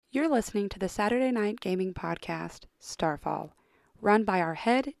You're listening to the Saturday Night Gaming Podcast, Starfall, run by our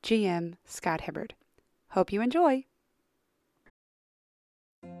head GM, Scott Hibbard. Hope you enjoy.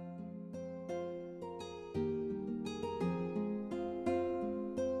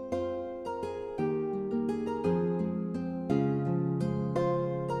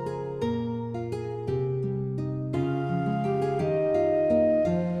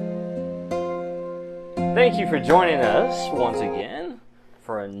 Thank you for joining us once again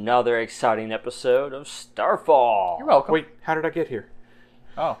for another exciting episode of Starfall. You're welcome. Wait, how did I get here?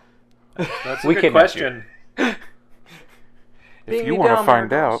 Oh. That's a We good kidnapped question. Beat If me you want to down, find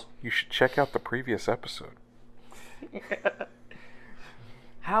Miracles. out, you should check out the previous episode.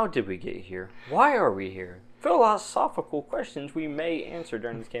 How did we get here? Why are we here? Philosophical questions we may answer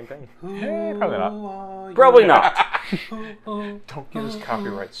during this campaign. Probably not. Probably not. Don't get us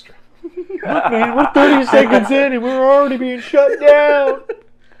copyright strike. Man, we're 30 seconds in and we're already being shut down.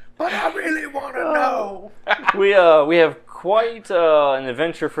 But I really want to know. We have quite an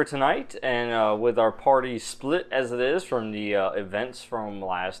adventure for tonight, and with our party split as it is from the events from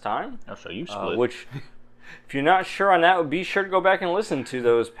last time. Oh, so you split. Which, if you're not sure on that, be sure to go back and listen to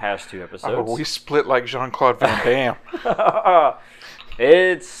those past two episodes. Oh, we split like Jean-Claude Van Damme.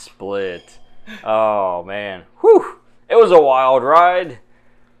 It's split. Oh, man. Whew. It was a wild ride.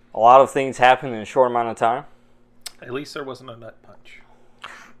 A lot of things happened in a short amount of time. At least there wasn't a nut punch.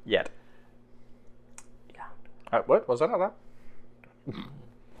 Yet. What? Was that allowed?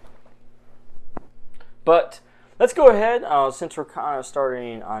 But let's go ahead, since we're kind of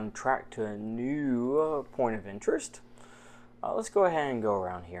starting on track to a new point of interest. Let's go ahead and go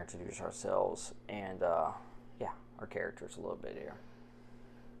around here, introduce ourselves, and our characters a little bit here.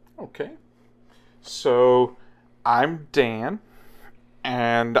 Okay. So, I'm Dan,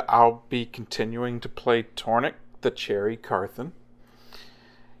 and I'll be continuing to play Tornik, the Cherry Carthan.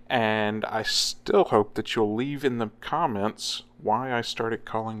 And I still hope that you'll leave in the comments why I started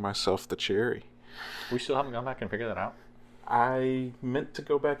calling myself the Cherry. We still haven't gone back and figured that out. I meant to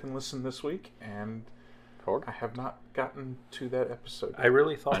go back and listen this week, and Cord? I have not gotten to that episode. I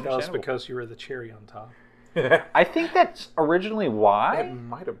really thought that was Understandable. because you were the cherry on top. I think that's originally It why,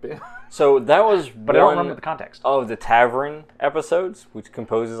 might have been. So that was but I don't one remember the context. of the Tavern episodes, which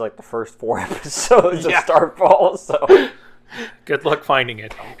composes like the first 4 episodes Yeah. of Starfall. So Good luck finding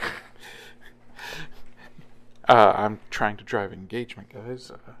it. I'm trying to drive engagement, guys.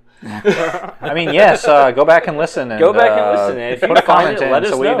 I mean, yes, go back and listen. And, Go back and listen, and if put you a find comment it, in let us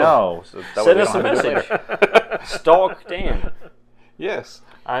so we know. know. So that way send we us a don't have to do it message. later. Stalk Dan. Yes,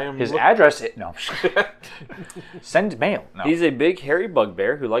 I am. His address is... No. Send mail. No. He's a big hairy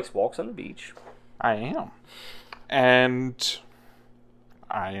bugbear who likes walks on the beach. I am, and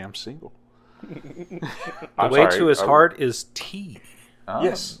I am single. The I'm way sorry, to his heart is tea. Oh.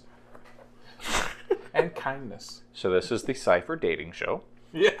 Yes, and kindness. So this is the Cypher dating show.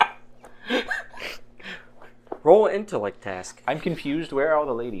 Yeah. Roll an intellect task. I'm confused. Where are all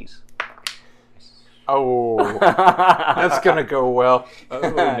the ladies? Oh, that's gonna go well. Oh,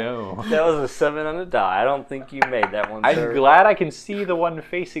 no. That was a 7 on the die. I don't think you made that one, sir. I'm glad I can see the one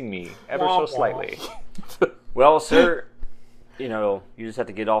facing me ever so slightly. Well, sir, you just have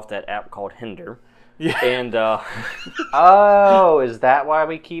to get off that app called Hinder. Yeah. And, Oh, is that why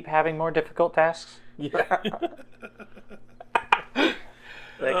we keep having more difficult tasks? Yeah.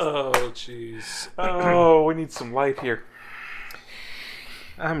 Oh, jeez. Oh, we need some light here.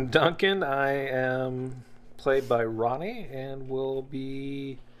 I'm Duncan. I am played by Ronnie and will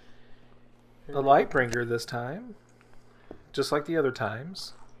be the Lightbringer this time. Just like the other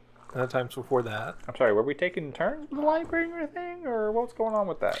times. And the times before that. I'm sorry, were we taking turns with the Lightbringer thing, or what's going on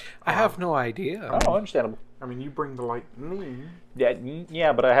with that? I have no idea. Oh, understandable. I mean, you bring the lightning.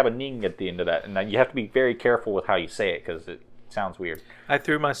 Yeah, but I have a ning at the end of that, and you have to be very careful with how you say it, because it sounds weird. I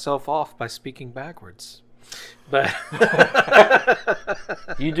threw myself off by speaking backwards. But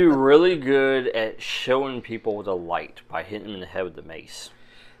you do really good at showing people the light by hitting them in the head with the mace.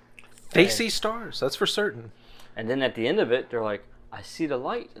 they see stars, that's for certain. And then at the end of it, they're like, I see the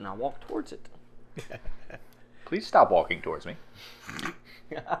light, and I walk towards it. Please stop walking towards me.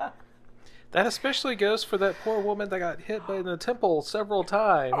 That especially goes for that poor woman that got hit by the temple several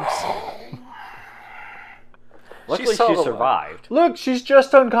times. Luckily, saw she the survived. Look, she's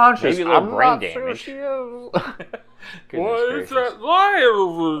just unconscious. Maybe a little I'm brain not damage. sure she is. Goodness gracious.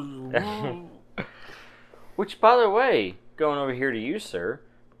 Which, by the way, going over here to you, sir,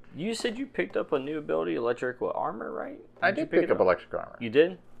 you said you picked up a new ability, electrical armor, right? I you did pick pick it up electric armor. You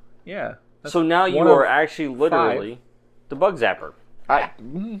did? Yeah. So now you one are of actually literally the bug zapper.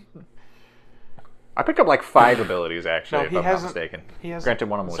 I picked up like 5 abilities, actually, No, if he I'm not hasn't. mistaken. He hasn't Granted,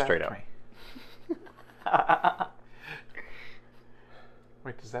 one of them was straight zapped up. me.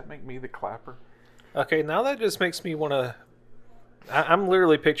 Wait, does that make me the clapper? Okay, now that just makes me want to... I'm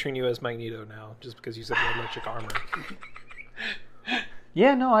literally picturing you as Magneto now, just because you said the electric armor.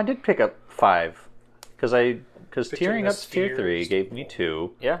 Yeah, no, I did pick up 5. Because tearing the up to tier 3 spheres. gave me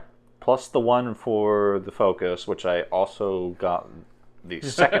 2. Yeah. Plus the one for the focus, which I also got the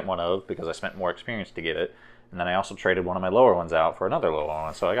second one of because I spent more experience to get it. And then I also traded one of my lower ones out for another lower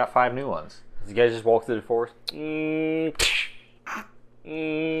one. So I got 5 new ones. You guys just walk through the forest.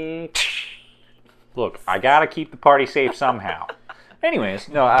 Look, I gotta keep the party safe somehow. Anyways,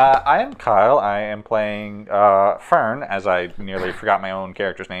 no, I am Kyle. I am playing Fern, as I nearly forgot my own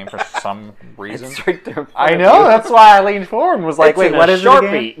character's name for some reason. It's right there. I know, that's why I leaned forward and was like, wait, what is it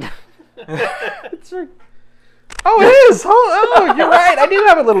again? It's right. Oh, it is! Oh, you're right. I do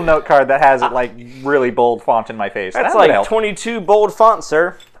have a little note card that has it like really bold font in my face. That's That would like help. 22 bold font,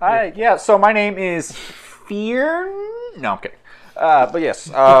 sir. Yeah, so my name is Fear... No, I'm kidding. But yes,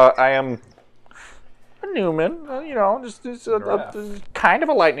 I am a Newman, just kind of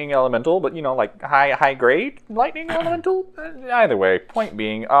a lightning elemental, but, like high grade lightning elemental. Either way, point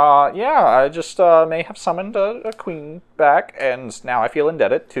being, I just may have summoned a queen back, and now I feel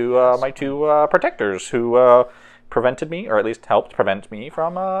indebted to my 2 protectors who prevented me, or at least helped prevent me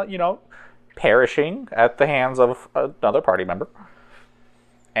from, perishing at the hands of another party member.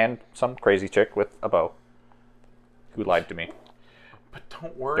 And some crazy chick with a bow who lied to me. But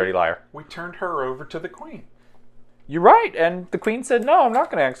don't worry. Dirty liar. We turned her over to the queen. You're right, and the queen said, no, I'm not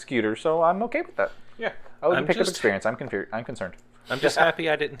going to execute her, so I'm okay with that. Yeah. I wouldn't I'm pick up just- experience. I'm concerned. I'm just happy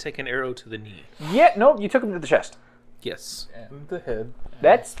I didn't take an arrow to the knee. Yeah, no, you took him to the chest. Yes. And the head.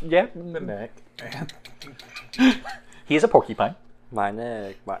 That's, yeah. The neck. And He is a porcupine. My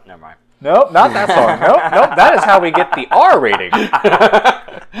neck. Never mind. Nope, not that song. Nope, that is how we get the R rating.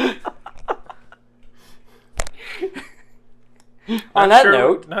 On that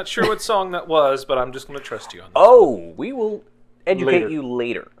note, Not sure what song that was, but I'm just going to trust you on that. Oh, we will educate Later. you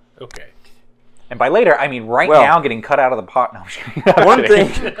later. Okay. And by later, I mean right Well- now getting cut out of the pot. No, I'm just kidding. I'm one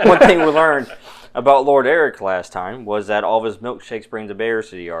kidding. thing we learned about Lord Eric last time was that all of his milkshakes bring the bears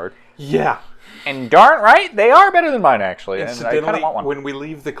to the yard. yeah. And darn right, they are better than mine, actually. And I kind Incidentally, of want one. when we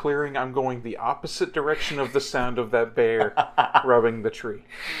leave the clearing, I'm going the opposite direction of the sound of that bear rubbing the tree.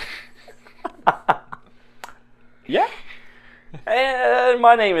 Yeah. And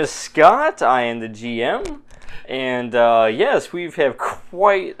my name is Scott. I am the GM. And yes, we've had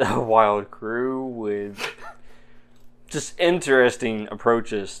quite a wild crew with just interesting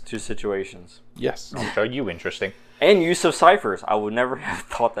approaches to situations. Yes. So you interesting. And use of ciphers. I would never have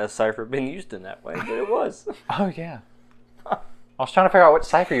thought that cipher had been used in that way, but it was. Oh, yeah. I was trying to figure out what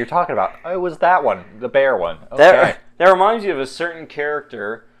cipher you're talking about. Oh, it was that one, the bear one. Okay. That reminds you of a certain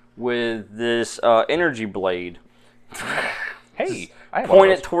character with this energy blade. Hey, I have one of Point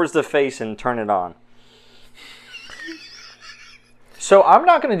those. it towards the face and turn it on. So I'm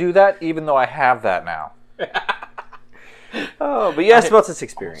not going to do that, even though I have that now. Oh, but you asked about this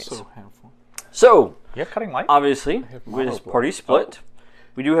experience. So have one. So, You have cutting light? obviously, have with this monoblade. party split,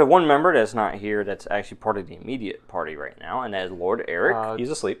 we do have one member that's not here that's actually part of the immediate party right now, and that is Lord Eric. He's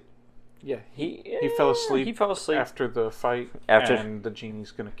asleep. Yeah. he fell asleep. He fell asleep After the fight, After- and the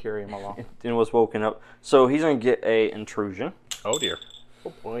genie's going to carry him along. and was woken up. So he's going to get a intrusion. Oh, dear.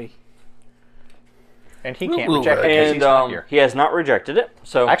 Oh boy. And he can't Ooh, reject it because And he's not here. he has not rejected it.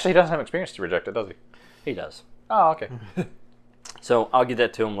 So Actually, he doesn't have experience to reject it, does he? he does. Oh, okay. So I'll get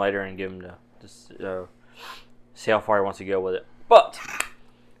that to him later and give him to just see how far he wants to go with it. But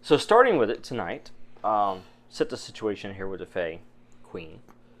so starting with it tonight, set the situation here with the Fae Queen,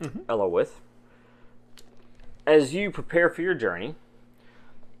 Elowith. As you prepare for your journey,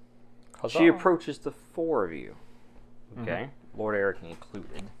 she approaches the 4 of you. Okay, Lord Eric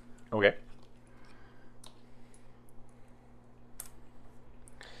included. Okay.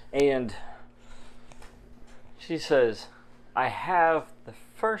 And she says, I have the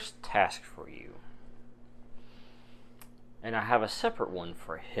first task for you. And I have a separate one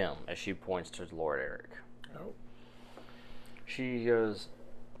for him, as she points to Lord Eric. Oh. She goes,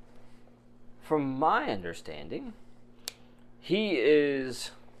 from my understanding, he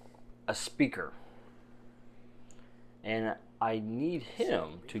is a speaker. And I need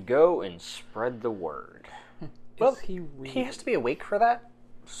him to go and spread the word. Well, he has to be awake for that.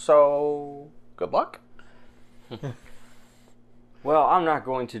 So, good luck. Well, I'm not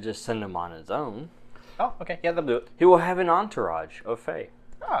going to just send him on his own. Oh, okay. Yeah, they'll do it. He will have an entourage of Fae.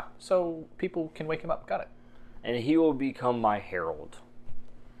 Ah, so people can wake him up. Got it. And he will become my herald.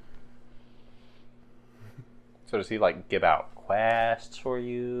 So does he like give out quests for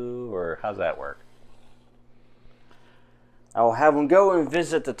you, or how's that work? I will have him go and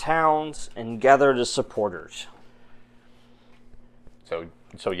visit the towns and gather the supporters.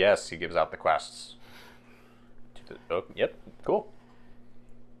 So yes, he gives out the quests. Oh, yep, cool.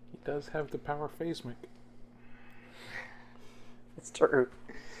 He does have the power phasmic. It's true.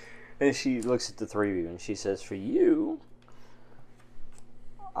 And she looks at the three of you and she says, for you,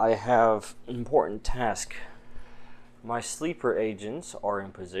 I have an important task. My sleeper agents are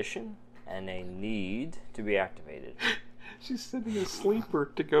in position and they need to be activated. She's sending a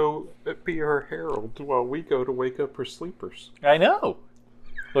sleeper to go be our herald while we go to wake up her sleepers. I know.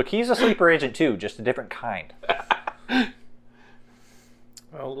 Look, he's a sleeper agent too, just a different kind.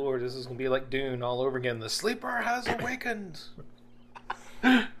 Oh Lord, this is gonna be like Dune all over again. The sleeper has awakened.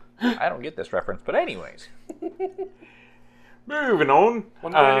 I don't get this reference, but anyways. Moving on.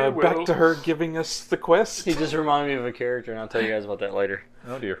 One day it will. Back to her giving us the quest. He just reminded me of a character and I'll tell you guys about that later.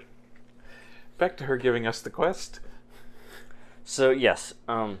 Oh dear. Back to her giving us the quest. So yes,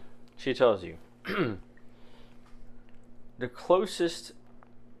 she tells you the closest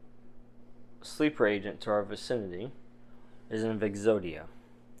sleeper agent to our vicinity is in Vexodia,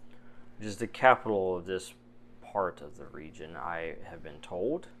 which is the capital of this part of the region, I have been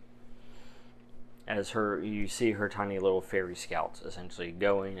told. As you see her tiny little fairy scouts essentially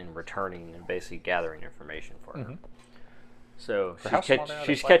going and returning and basically gathering information for her. So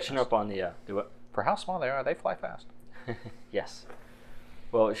she's catching up on the do what? For how small they are, they fly fast. Yes.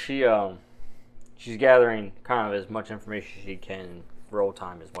 Well, she's gathering kind of as much information as she can in real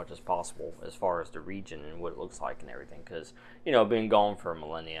time as much as possible as far as the region and what it looks like and everything. Because, being gone for a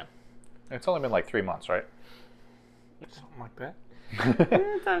millennia. It's only been like 3 months, right? Something like that.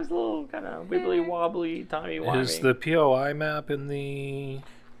 Sometimes a little kind of wibbly wobbly, timey-wimey. Is the POI map in the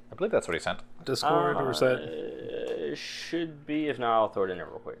I believe that's what he sent. Discord, or is that? Should be. If not, I'll throw it in there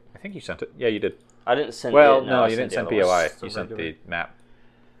real quick. I think you sent it. Yeah, you did. I didn't send Well, it. no, I you didn't the send other POI. one. You sent the map.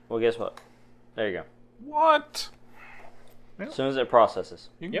 Well, guess what? There you go. What? As soon as it processes.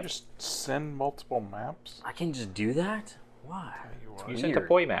 You can Yep. just send multiple maps? I can just do that? Why? You sent a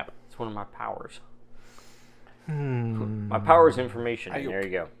POI map. It's one of my powers. My power is information. And there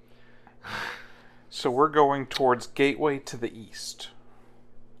you go. So we're going towards Gateway to the east.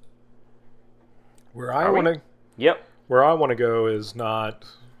 Where I want to Yep. Where I want to go is out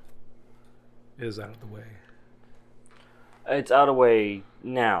of the way. It's out of the way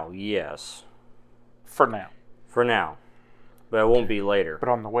now, yes. For now. For now. But it won't be later. But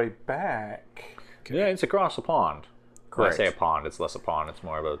on the way back... Yeah, it's across a pond. Correct. When I say a pond, it's less a pond. It's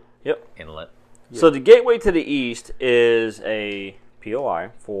more of a Yep. inlet. So the gateway to the east is a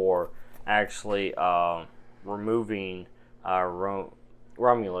POI for actually removing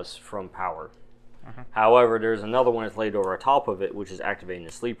Romulus from power. However, there's another one that's laid over top of it, which is activating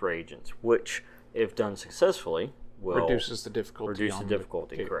the sleeper agents, which, if done successfully, will reduces the difficulty. reduce the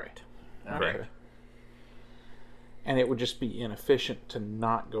difficulty. gateway. Correct. Okay. Correct. And it would just be inefficient to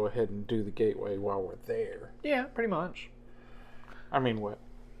not go ahead and do the gateway while we're there. Yeah, pretty much. I mean, what?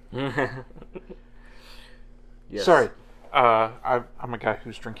 Yes. Sorry. I'm a guy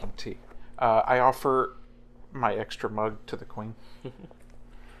who's drinking tea. I offer my extra mug to the queen.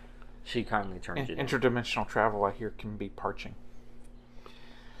 She kindly turns you down. Interdimensional travel, I hear, can be parching.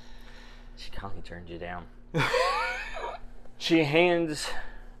 She kindly turns you down. She hands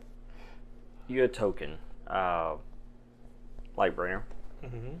you a token. Lightbringer.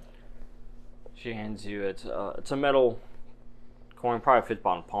 She hands you it's a metal coin, probably fits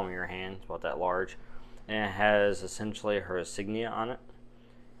about the palm of your hand. It's about that large, and it has essentially her insignia on it.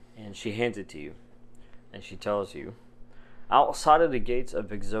 And she hands it to you, and she tells you, outside of the gates of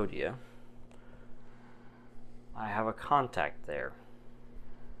Vexodia, I have a contact there.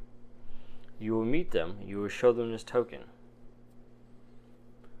 You will meet them. You will show them this token,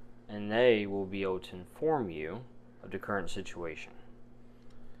 and they will be able to inform you of the current situation.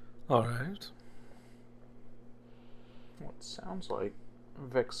 All right. Well, it sounds like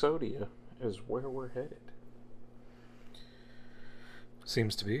Vexodia is where we're headed.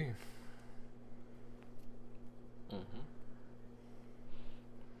 Seems to be.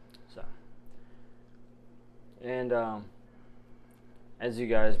 So, and as you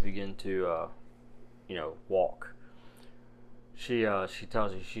guys begin to, walk, she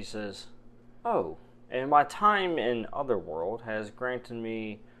tells you. She says, "Oh, and my time in Otherworld has granted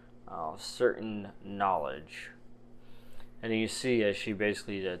me certain knowledge." And then you see as she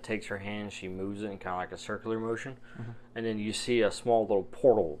basically takes her hand, she moves it in kind of like a circular motion, and then you see a small little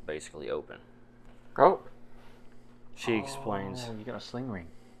portal basically open. Oh. She explains. Oh, you got a sling ring.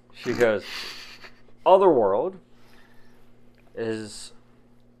 She goes, other world is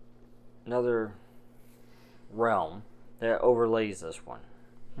another realm that overlays this one.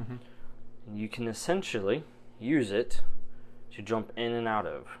 Mm-hmm. And you can essentially use it to jump in and out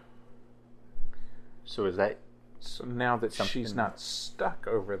of. So is that So now that Something- she's not stuck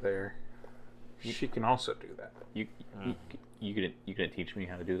over there, she can also do that. you gonna teach me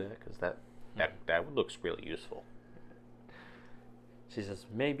how to do that? Because that looks really useful. She says,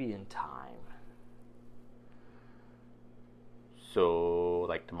 maybe in time. So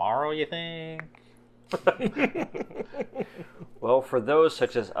like tomorrow, you think? Well, for those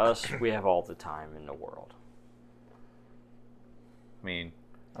such as us, we have all the time in the world. I mean,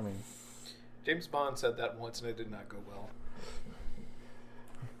 James Bond said that once and it did not go well.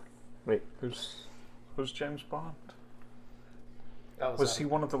 Wait, who's James Bond? That Was he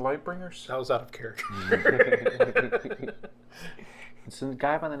one of the Lightbringers? That was out of character. it's a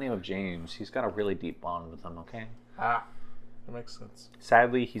guy by the name of James. He's got a really deep bond with them. Okay. Ah, that makes sense.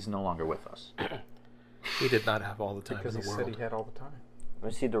 Sadly, he's no longer with us. He did not have all the time Because in he the said world. he had all the time.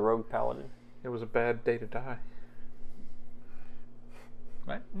 Was he the rogue paladin? It was a bad day to die.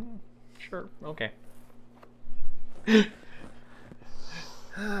 Right? Sure. Okay.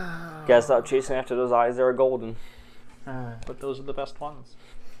 Gotta stop chasing after those eyes that are golden. But those are the best ones.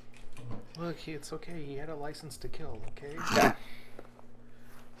 Look, it's okay. He had a license to kill, okay?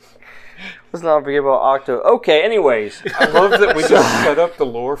 Let's not forget about Octo. Okay, anyways. I love that we just set up the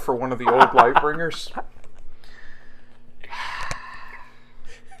lore for one of the old Lightbringers.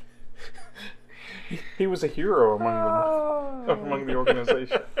 He was a hero among the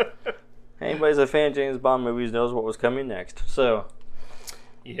organization. Anybody's a fan of James Bond movies knows what was coming next. So,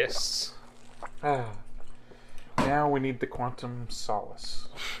 Yes. Now we need the Quantum Solace.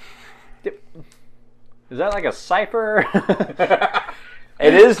 Is that like a cipher?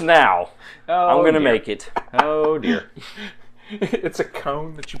 it is now. Oh, I'm gonna dear. make it. Oh dear. It's a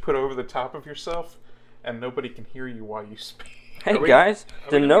cone that you put over the top of yourself, and nobody can hear you while you speak. Hey guys,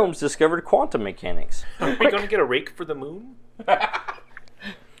 the gnomes discovered quantum mechanics. Are we going to get a rake for the moon?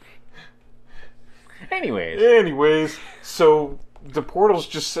 Anyways, So the portal's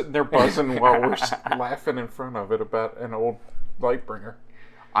just sitting there buzzing while we're laughing in front of it about an old Lightbringer.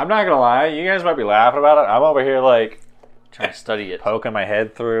 I'm not gonna lie. You guys might be laughing about it. I'm over here like Trying to study it. poking my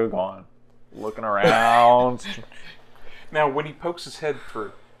head through, going, looking around. Now, when he pokes his head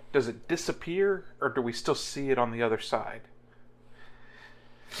through, does it disappear, or do we still see it on the other side?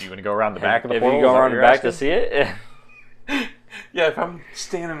 You gonna go around the back of the If portal? you go Is that around what the you're back to asking? see it. Yeah, if I'm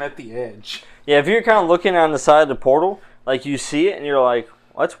standing at the edge. Yeah, if you're kind of looking on the side of the portal, like you see it and you're like,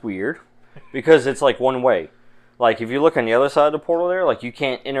 well, that's weird. Because it's like one way. Like if you look on the other side of the portal there, like you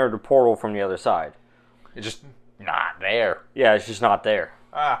can't enter the portal from the other side. It's just not there. Yeah, it's just not there.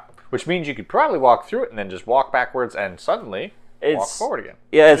 Which means you could probably walk through it and then just walk backwards and suddenly walk It's forward again.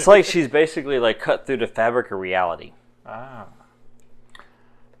 Yeah, it's like she's basically like cut through the fabric of reality.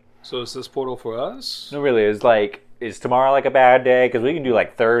 So is this portal for us? No, really, is tomorrow like a bad day? Because we can do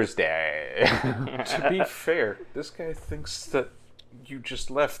like Thursday. To be fair, this guy thinks that you just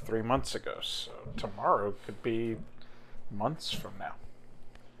left 3 months ago, so tomorrow could be months from now.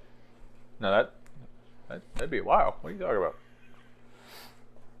 No, that'd be a while. What are you talking about?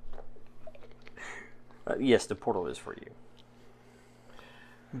 Yes, the portal is for you.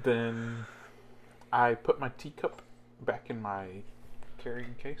 Then I put my teacup back in my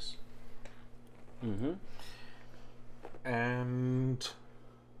carrying case. Mm-hmm. And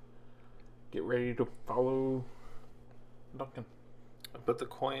get ready to follow Duncan. I put the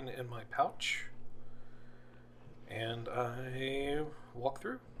coin in my pouch. And I walk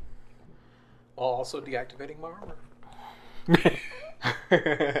through. While also deactivating my armor.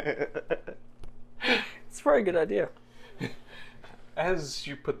 It's a very good idea. As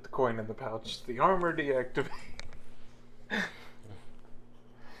you put the coin in the pouch, the armor deactivates.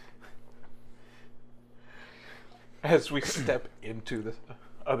 As we step into the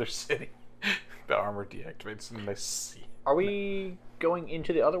other city, the armor deactivates and I see. Are we going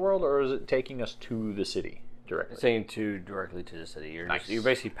into the other world, or is it taking us to the city directly? It's taking you directly to the city. Nice. You're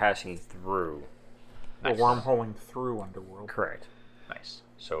basically passing through. We're wormholing through Underworld. Correct. Nice.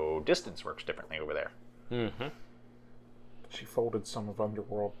 So distance works differently over there. Mm-hmm. She folded some of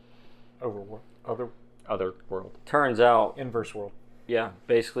Underworld over other Other world. Turns out, inverse world. yeah,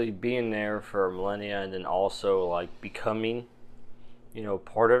 basically being there for millennia and then also like becoming,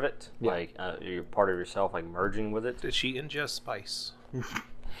 part of it. Yeah. Like you're part of yourself, like merging with it. Did she ingest spice?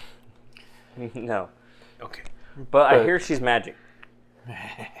 No, Okay. but I hear she's magic.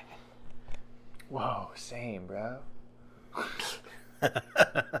 Whoa, same, bro.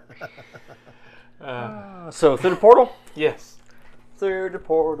 So through the portal? Yes. Through the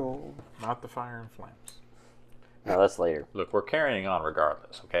portal. Not the fire and flames. No, that's later. Look, we're carrying on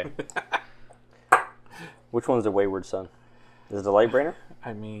regardless, okay? Which one's the wayward son? Is it the Lightbringer?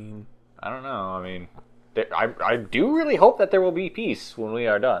 I mean... I don't know. I mean, I do really hope that there will be peace when we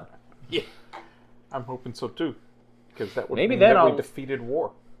are done. Yeah. I'm hoping so too. Because that would Maybe mean then that we I'll- defeated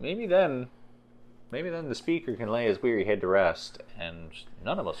war. Maybe then the speaker can lay his weary head to rest, and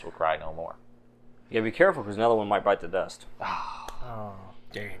none of us will cry no more. You gotta be careful because another one might bite the dust. Oh.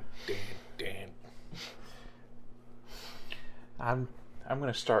 Dan. I'm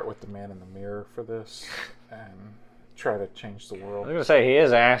going to start with the man in the mirror for this and try to change the I world. was going to say, he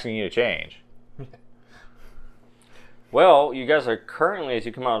is asking you to change. Well, you guys are currently, as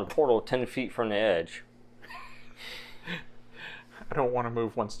you come out of the portal, 10 feet from the edge. I don't want to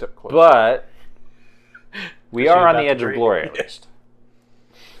move one step closer. But we are on about the to edge of break. glory, at least.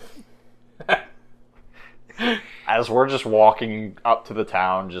 As we're just walking up to the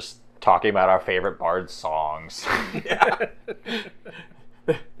town, just talking about our favorite bard's songs.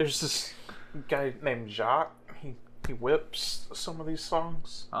 There's this guy named Jacques. He whips some of these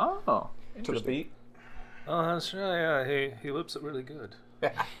songs Oh, to the beat. Oh, that's right. Yeah, he whips it really good.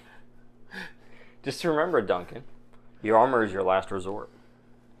 Just remember, Duncan, your armor is your last resort.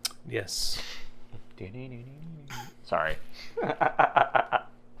 Yes. Sorry.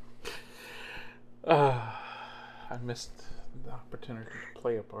 I missed the opportunity to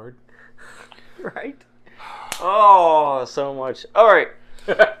play a bard. Right? Oh, so much. All right.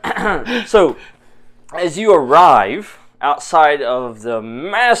 So, as you arrive outside of the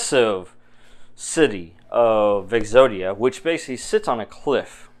massive city of Vexodia, which basically sits on a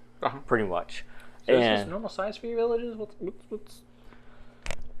cliff, pretty much. So is this And normal size for your villages? What's...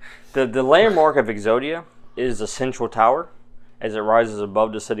 the landmark of Vexodia is the central tower, as it rises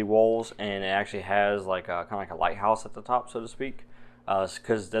above the city walls, and it actually has like a kind of like a lighthouse at the top, so to speak.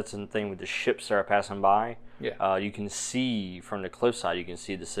 Because that's the thing with the ships that are passing by. Yeah. You can see from the cliffside, you can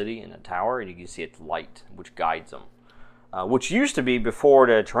see the city and the tower, and you can see its light, which guides them. Which used to be, before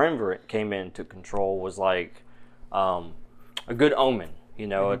the triumvirate came into control, was like a good omen. You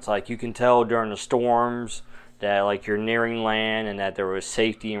know, it's like you can tell during the storms that like you're nearing land and that there was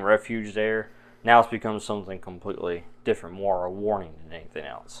safety and refuge there. Now it's become something completely different, more a warning than anything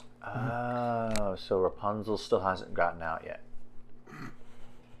else. Oh, so Rapunzel still hasn't gotten out yet.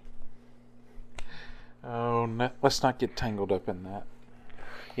 Oh, let's not get tangled up in that.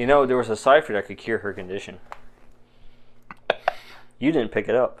 You know, there was a cipher that could cure her condition. You didn't pick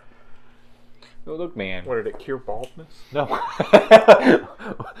it up. Oh, look, man. What, did it cure baldness? No.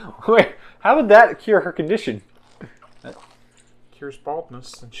 Wait, how would that cure her condition? Cures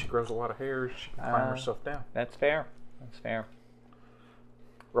baldness, and she grows a lot of hair. She can climb herself down. That's fair. That's fair.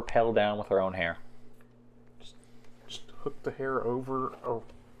 Rappel down with her own hair. Just hook the hair over a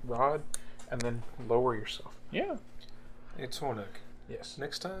rod, and then lower yourself. Yeah. Hey, Tornik, Yes.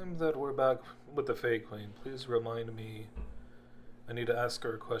 next time that we're back with the Fae Queen, please remind me. I need to ask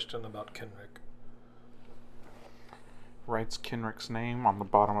her a question about Kenrick. Writes Kenrick's name on the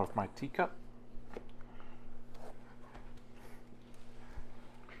bottom of my teacup.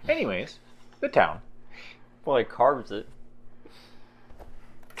 Anyways, the town. Well, he carves it.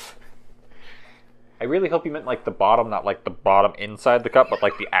 I really hope you meant like the bottom, not like the bottom inside the cup, but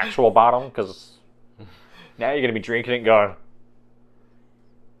like the actual bottom, because now you're going to be drinking it and going,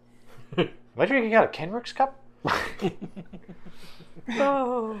 am I drinking out of Kenrick's cup?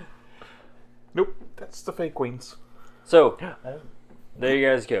 Nope, that's the fake queens. So, there you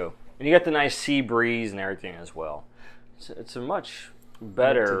guys go. And you got the nice sea breeze and everything as well. It's a much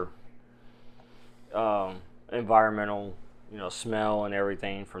better environmental, smell and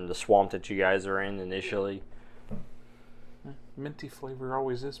everything from the swamp that you guys are in initially. Minty flavor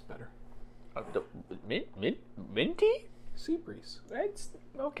always is better. Minty? Sea breeze. That's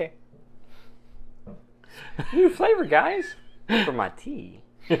okay. New flavor, guys, for my tea.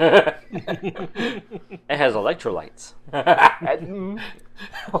 It has electrolytes. That's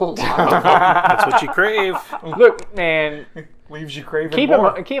what you crave. Look, man, Leaves you craving keep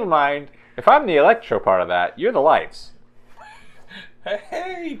more. in mind, if I'm the electro part of that, you're the lights.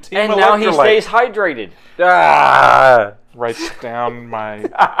 Hey, Team And now he Electrolyte. stays hydrated. Ah! Writes down my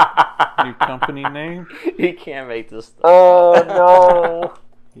new company name. He can't make this stuff. Oh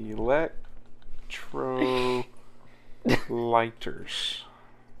Electrolighters.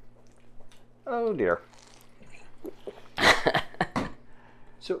 Oh dear.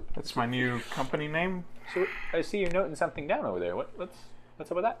 So That's my new company name. I see you're noting something down over there. What's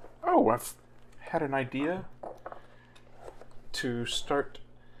up with that? Oh, I've had an idea to start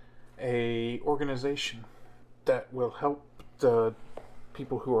a organization that will help the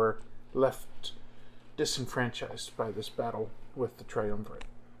people who are left disenfranchised by this battle with the Triumvirate.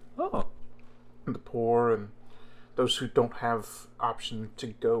 Oh. The poor and those who don't have option to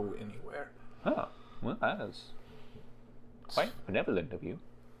go anywhere. Oh. Well, that is quite benevolent of you.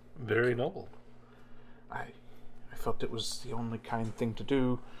 Very noble. I felt it was the only kind thing to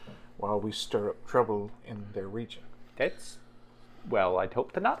do while we stir up trouble in their region. Well, I'd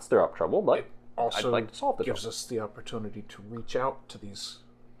hope to not stir up trouble, but Also I'd like to solve the gives trouble. us the opportunity to reach out to these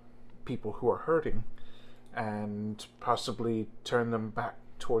people who are hurting and possibly turn them back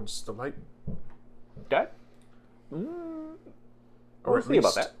towards the light. Okay. Or We'll at see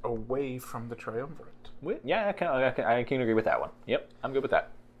about least that. away from the Triumvirate. Yeah, I can agree with that one. Yep, I'm good with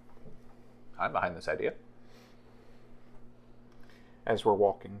that. I'm behind this idea. As we're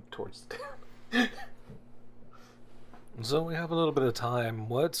walking towards the So we have a little bit of time.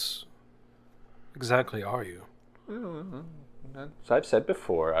 What exactly are you? So I've said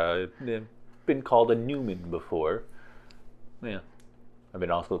before, I've been called a Newman before. Yeah. I've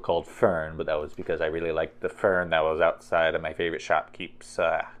been also called Fern, but that was because I really liked the fern that was outside of my favorite shopkeep's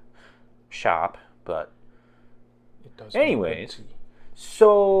shop. But It does anyways, look good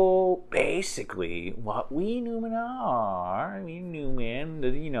so basically, what we Newman,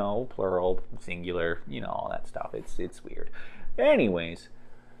 plural, singular, all that stuff. It's weird. Anyways,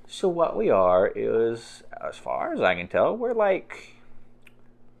 so what we are is, as far as I can tell, we're like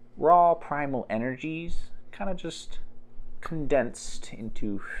raw primal energies, kind of just condensed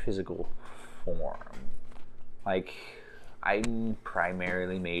into physical form. Like, I'm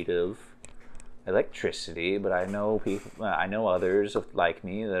primarily made of electricity, but I know others like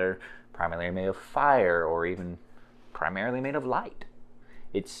me that are primarily made of fire, or even primarily made of light.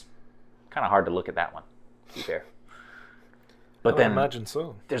 It's kind of hard to look at that one, to be fair. But I then imagine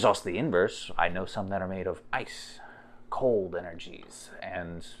so. there's also the inverse. I know some that are made of ice, cold energies,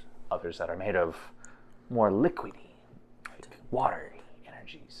 and others that are made of more liquidy, watery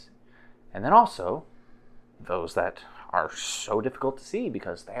energies. And then also those that are so difficult to see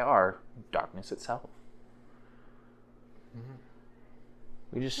because they are darkness itself. Mm-hmm.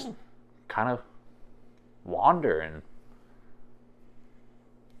 We just kind of wander, and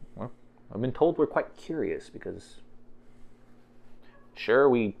I've been told we're quite curious because sure,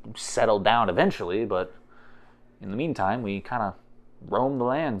 we settled down eventually, but in the meantime, we kind of roam the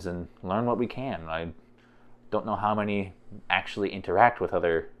lands and learn what we can. I don't know how many actually interact with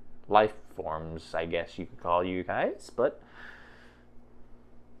other life forms, I guess you could call you guys, but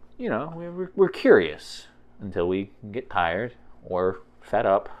we're curious until we get tired or fed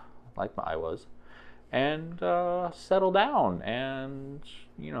up, like I was, and settle down, and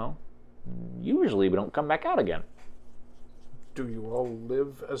usually we don't come back out again. Do you all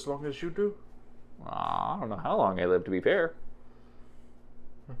live as long as you do? I don't know how long I live, to be fair.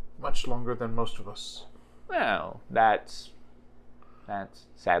 Much longer than most of us. Well, that's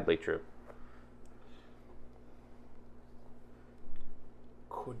sadly true.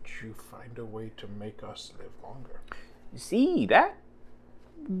 Could you find a way to make us live longer? See, that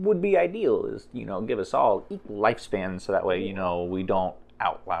would be ideal, is, give us all equal lifespans, so that way, we don't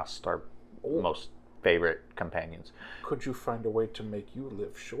outlast our most favorite companions. Could you find a way to make you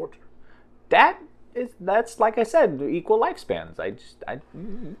live shorter? That's like I said, equal lifespans.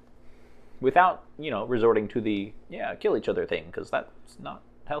 Without, resorting to the, kill each other thing, because that's not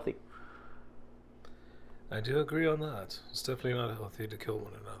healthy. I do agree on that. It's definitely not healthy to kill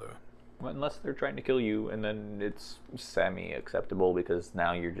one another. Well, unless they're trying to kill you, and then it's semi-acceptable because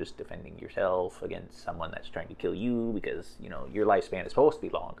now you're just defending yourself against someone that's trying to kill you because, your lifespan is supposed to be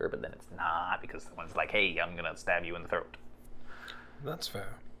longer, but then it's not because someone's like, hey, I'm going to stab you in the throat. That's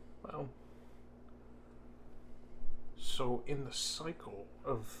fair. Well, so in the cycle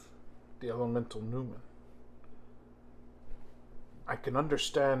of the elemental Newman, I can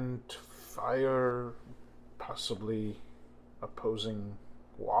understand fire possibly opposing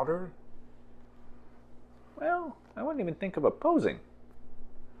water. Well, I wouldn't even think of opposing.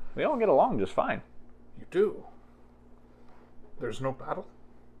 We all get along just fine. You do? There's no battle?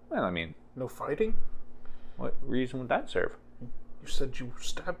 Well, I mean, No fighting? what reason would that serve? You said you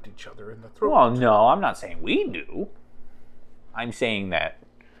stabbed each other in the throat. Well, no, I'm not saying we do. I'm saying that,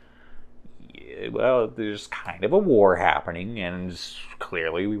 there's kind of a war happening, and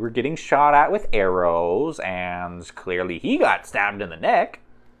clearly we were getting shot at with arrows, and clearly he got stabbed in the neck.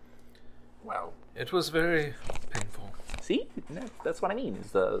 Well, It was very painful. See? That's what I mean,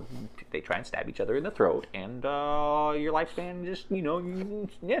 is they try and stab each other in the throat, and your lifespan just,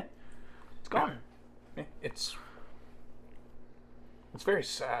 it's gone. it's It's very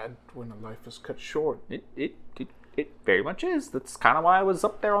sad when a life is cut short. It very much is. That's kind of why I was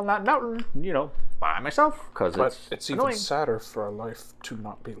up there on that mountain, by myself. Because But it's even annoying. sadder for a life to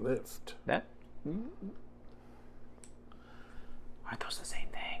not be lived. That aren't those the same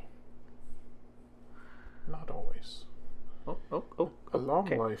thing? Not always. Oh. A long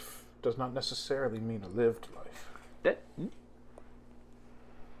okay. life does not necessarily mean a lived life. That.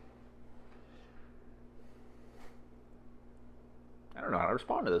 I don't know how to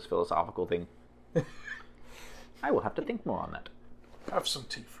respond to this philosophical thing. I will have to think more on that. Have some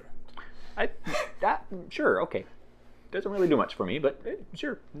tea, friend. Sure, okay. Doesn't really do much for me, but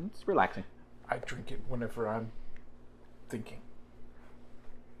sure, it's relaxing. I drink it whenever I'm thinking.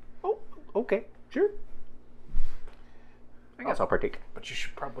 Oh, okay, sure. I guess I'll partake. But you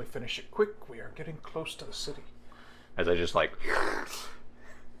should probably finish it quick. We are getting close to the city. As I just like...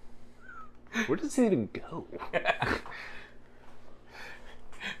 Where does it even go?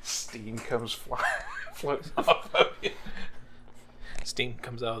 Steam comes floating off of you. Steam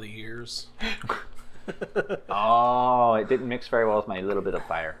comes out of the ears. Oh, it didn't mix very well with my little bit of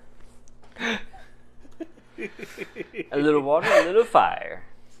fire. A little water, a little fire.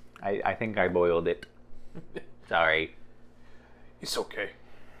 I think I boiled it. Sorry. It's okay.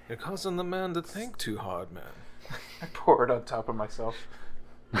 You're causing the man to think too hard, man. I pour it on top of myself.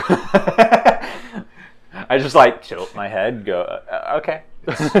 I just like tilt my head, go, okay.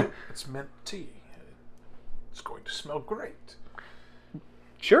 It's mint tea. It's going to smell great.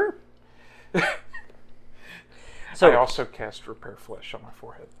 Sure. So, I also cast Repair Flesh on my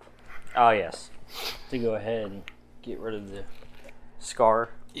forehead. oh yes, to go ahead and get rid of the scar.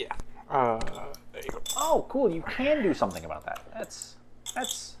 Yeah. There you go. Oh, cool. You can do something about that. That's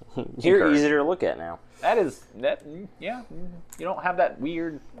You're encouraging. easier to look at now. Yeah. You don't have that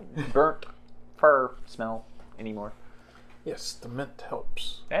weird burnt fur smell anymore. Yes, the mint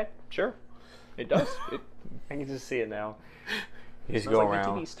helps. Sure. It does. I can just see it now. You just Smells go like Minty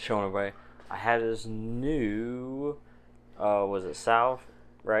around Beast. showing everybody. I had this new, was it salve,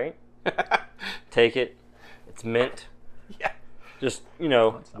 right? Take it. It's mint. Yeah. Just,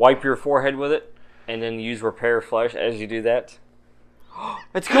 wipe your forehead with it, and then use Repair Flesh as you do that.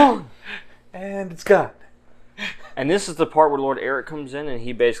 It's gone! And it's gone. And this is the part where Lord Eric comes in, and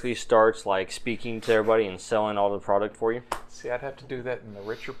he basically starts, speaking to everybody and selling all the product for you. See, I'd have to do that in the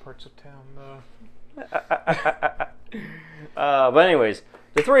richer parts of town, though. But anyways,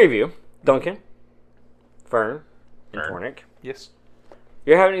 the three of you, Duncan, Fern, and Tornik, Yes.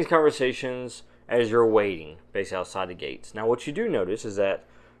 you're having these conversations as you're waiting, basically outside the gates. Now, what you do notice is that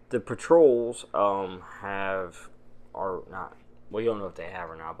the patrols are not. Well, you don't know if they have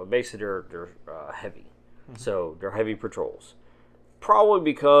or not, but basically they're heavy. Mm-hmm. So they're heavy patrols, probably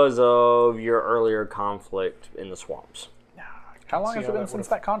because of your earlier conflict in the swamps. How long has it been since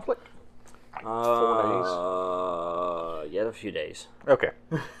that conflict? 4 days. Yeah, a few days. Okay.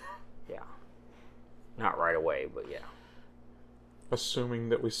 Yeah, not right away, but yeah. Assuming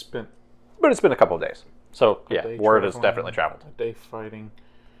that we spent But it's been a couple of days. So, a yeah, day word has traveling, definitely traveled. A day fighting.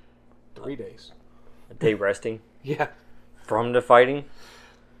 3 days. A day resting Yeah. from the fighting.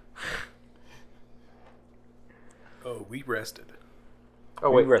 Oh, we rested. Oh,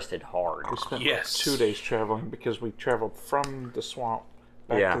 We wait. rested hard. We spent Yes. 2 days traveling because we traveled from the swamp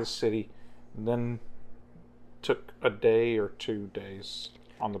back Yeah. to the city, and then took a day or 2 days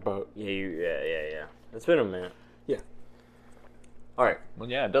on the boat. Yeah. It's been a minute. Yeah. All right. Well,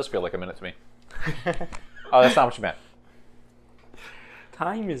 yeah, it does feel like a minute to me. Oh, that's not what you meant.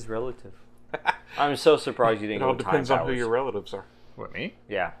 Time is relative. I'm so surprised you It didn't all go time depends on who powers. your relatives are. What, me?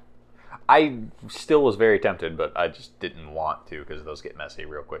 Yeah. I still was very tempted, but I just didn't want to because those get messy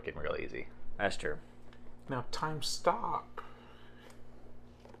real quick and real easy. That's true. Now, time stop.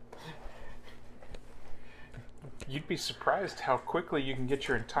 You'd be surprised how quickly you can get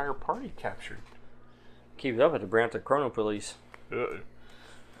your entire party captured. Keep it up at the Branta Chrono Police.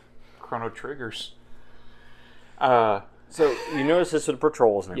 Chrono triggers. So you notice this with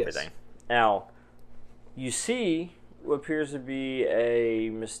patrols and Yes. everything. Now, you see what appears to be a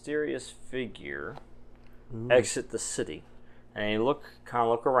mysterious figure exit the city, and they kind of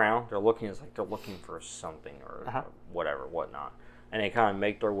look around. They're looking as like they're looking for something or whatnot, and they kind of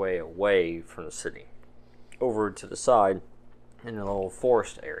make their way away from the city, over to the side, in a little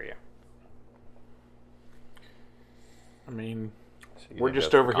forest area. I mean, So you we're think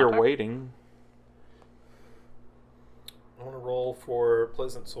just that's over the here contact? waiting. I want to roll for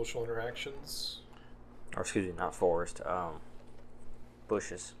pleasant social interactions. Or excuse me, not forest.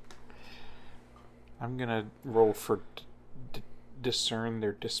 Bushes. I'm gonna roll for discern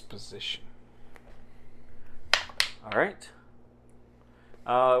their disposition. All right.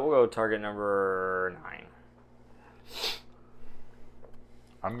 We'll go target number 9.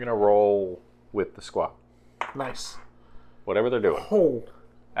 I'm going to roll with the squad. Nice. Whatever they're doing. Oh,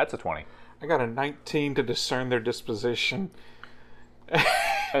 That's a 20. I got a 19 to discern their disposition.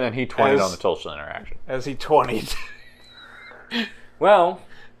 And then he 20'd As- on the social interaction. As he 20'd. Well,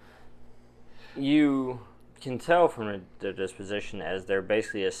 you can tell from their disposition as they're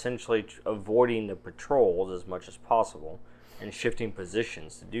basically essentially avoiding the patrols as much as possible and shifting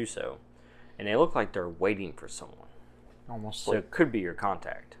positions to do so. And they look like they're waiting for someone. Almost So like... it could be your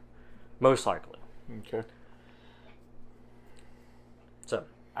contact. Most likely. Okay. So,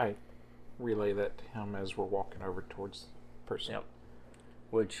 I relay that to him as we're walking over towards the person. yep.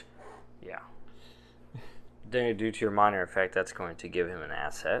 Which, yeah. Then, due to your minor effect, that's going to give him an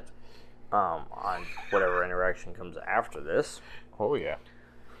asset on whatever interaction comes after this. Oh, yeah.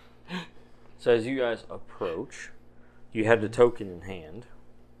 So as you guys approach, you have the token in hand.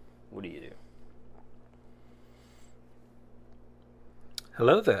 What do you do?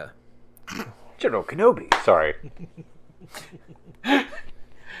 Hello there. General Kenobi. Sorry.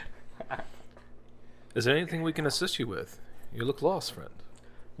 Is there anything we can assist you with? You look lost, friend.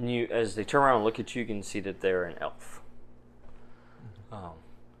 And you, as they turn around and look at you, you can see that they're an elf.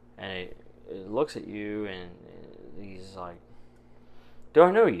 And it looks at you, and he's like, "Do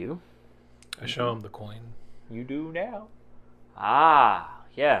I know you?" I show him the coin. You do now. Ah,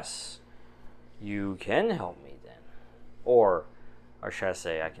 yes. You can help me then. Or should I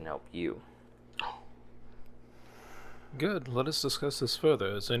say, I can help you. Good. Let us discuss this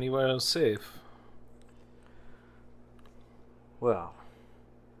further. Is anywhere else safe? Well,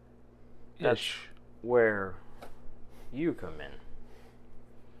 that's Ish. where you come in.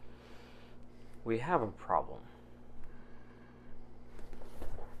 We have a problem.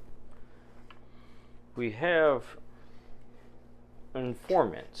 We have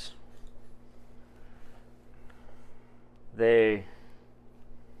informants. They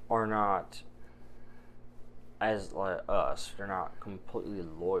are not, as like us, they're not completely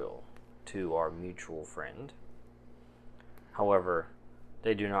loyal to our mutual friend. However,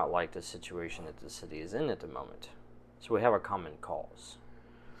 they do not like the situation that the city is in at the moment. So we have a common cause.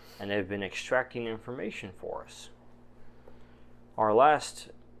 And they've been extracting information for us. Our last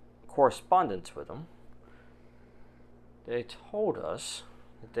correspondence with them, they told us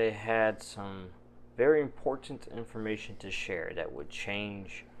that they had some very important information to share that would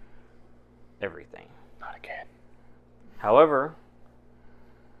change everything. Not again. However,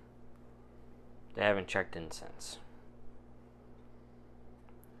 they haven't checked in since.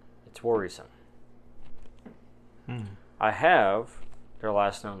 It's worrisome. I have their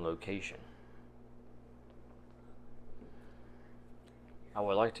last known location. I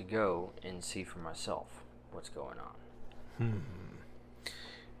would like to go and see for myself what's going on.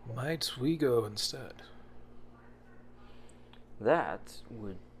 Might we go instead? That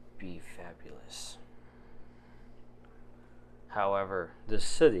would be fabulous. However, the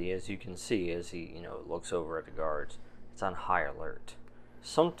city, as you can see, as he, looks over at the guards, it's on high alert.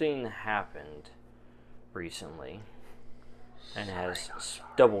 Something happened recently and has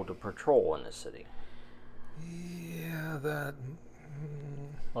doubled the patrol in the city. Yeah, that...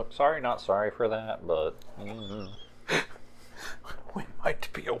 Look, sorry, not sorry for that, but We might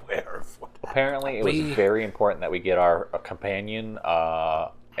be aware of what... apparently it was very important that we get a companion,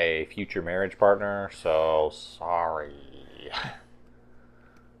 a future marriage partner, so sorry.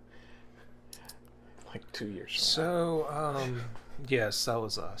 Like 2 years from So, yes, that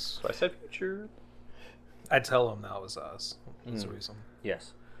was us. So I said future. I tell him that was us. That's the reason.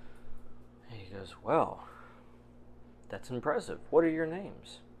 Yes. And he goes, well, that's impressive. What are your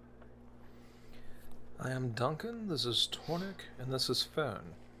names? I am Duncan, this is Tornik, and this is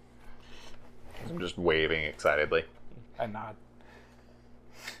Fern. I'm just waving excitedly. I nod.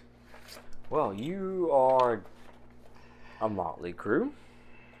 Well, you are a motley crew.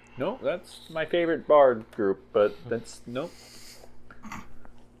 No, that's my favorite bard group, but that's nope.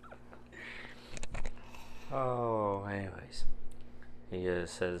 Oh, anyways. He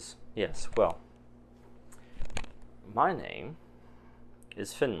says, yes, well, my name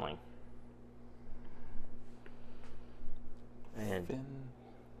is Finley. And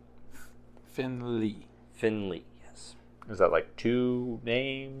Finley. Finley, yes. Is that like two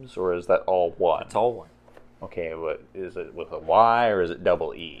names, or is that all one? It's all one. Okay, what is it with a Y or is it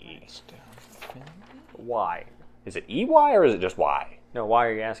double E? It's down. Finley? Why? Is it EY or is it just Y? No, why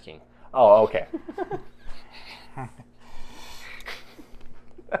are you asking? Oh, okay.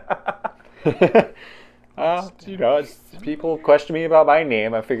 It's people question me about my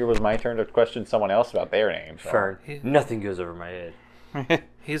name. I figure it was my turn to question someone else about their name. So. Fern, nothing goes over my head.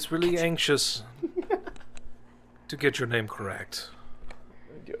 He's really anxious to get your name correct.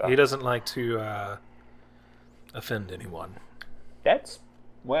 He doesn't like to offend anyone. That's,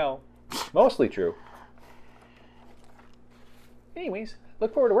 well, mostly true. Anyways,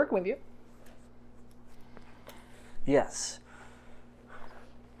 look forward to working with you. Yes.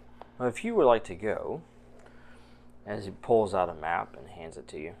 Well, if you would like to go, as he pulls out a map and hands it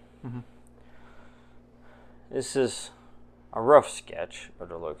to you. Mm-hmm. This is a rough sketch of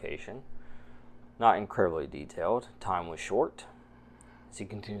the location. Not incredibly detailed. Time was short. As he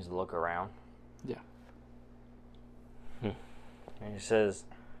continues to look around. Yeah. And he says,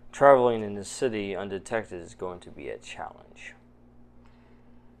 traveling in this city undetected is going to be a challenge.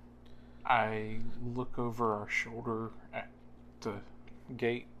 I look over our shoulder at the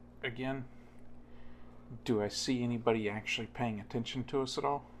gate again. Do I see anybody actually paying attention to us at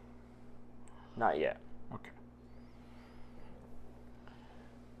all? Not yet. Okay.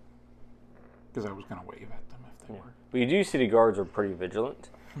 Because I was going to wave at them if they were. But you do see the guards are pretty vigilant.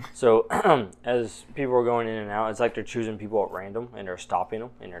 So as people are going in and out, it's like they're choosing people at random and they're stopping them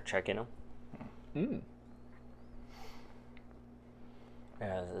and they're checking them. Mm.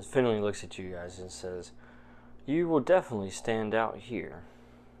 As Finley looks at you guys and says, you will definitely stand out here.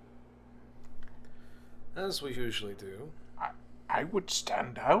 As we usually do. I would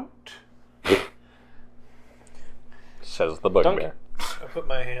stand out. Says the bugbear. I put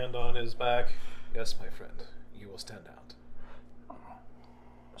my hand on his back. Yes, my friend, you will stand out.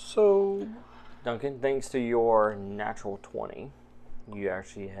 So, Duncan, thanks to your natural 20, you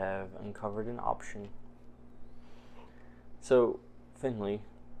actually have uncovered an option. So, Finley,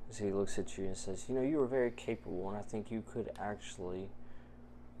 as he looks at you and says, you know, you are very capable and I think you could actually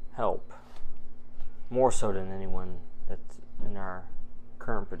help. More so than anyone that's in our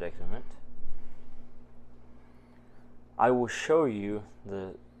current predicament. I will show you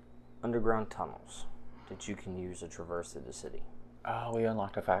the underground tunnels that you can use to traverse through the city. oh, we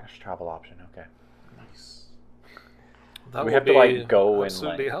unlocked a fast travel option. Okay. Nice. That We will have to be like go and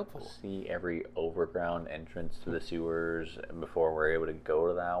absolutely like helpful. see every overground entrance to the sewers before we're able to go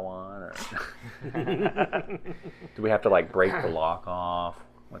to that one, or do we have to like break the lock off?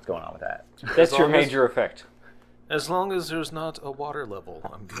 What's going on with that? That's your long as- major effect. As long as there's not a water level,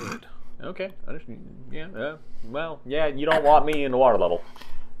 I'm good. Okay. Yeah. Well, yeah. You don't want me in the water level.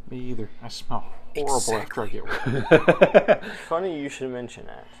 Me either. I smell horrible after I get wet. Funny you should mention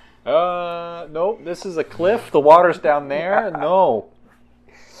that. Nope. This is a cliff. The water's down there. No.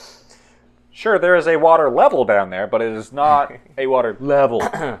 Sure, there is a water level down there, but it is not a water level.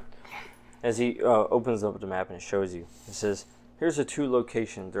 As he opens up the map and shows you, it says, here's the two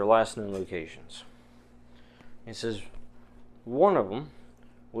locations, their last known locations. It says, one of them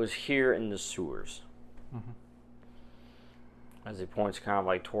was here in the sewers. Mm-hmm. As he points kind of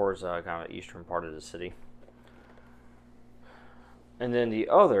like towards kind of the eastern part of the city. And then the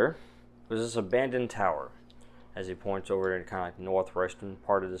other was this abandoned tower. As he points over to kind of like northwestern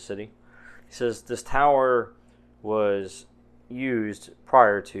part of the city. He says this tower was used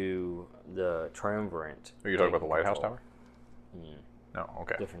prior to the triumvirate. Are you talking about the taking lighthouse control. tower? Mm, No.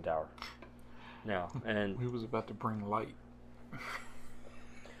 Okay. different tower. No, and We was about to bring light.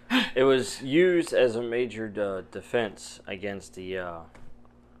 it was used as a major defense against the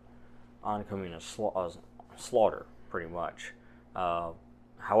oncoming slaughter, pretty much.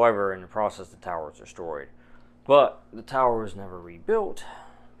 However, in the process, the tower was destroyed. But the tower was never rebuilt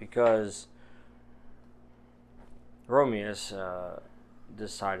because Romeus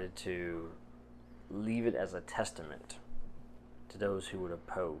decided to leave it as a testament to those who would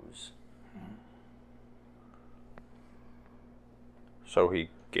oppose. So he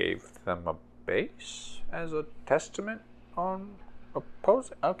gave them a base as a testament on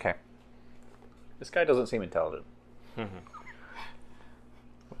opposing. Okay. This guy doesn't seem intelligent.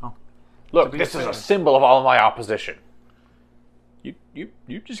 Well, Look, be this is fair- a symbol of all of my opposition.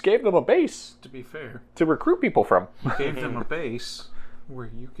 You just gave them a base to be fair, to recruit people from. gave them a base where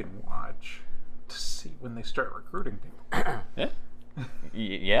you can watch to see when they start recruiting people. Yeah.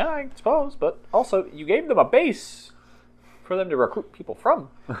 Yeah, I suppose, but also you gave them a base for them to recruit people from.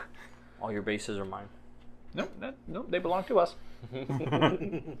 All your bases are mine. Nope, they belong to us.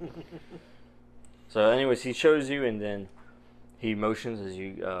 So, anyways, he shows you, and then he motions as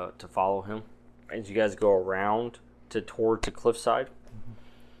you to follow him. As you guys go around toward the cliffside,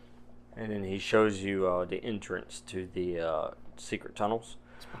 and then he shows you the entrance to the secret tunnels.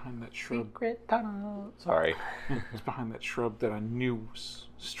 It's behind that shrub. Secret tunnel. Sorry. It's behind that shrub that I knew was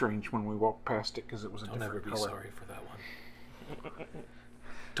strange when we walked past it because it was a Don't ever different be color. sorry for that one.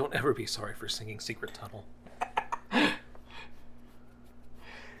 Don't ever be sorry for singing Secret Tunnel.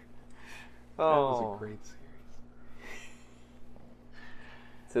 That was a great series.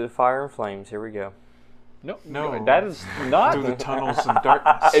 To the fire and flames. Here we go. No, that is not. through the tunnels and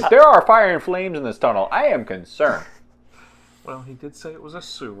darkness. If there are fire and flames in this tunnel, I am concerned. Well, he did say it was a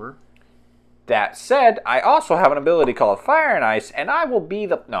sewer. That said, I also have an ability called Fire and Ice, and I will be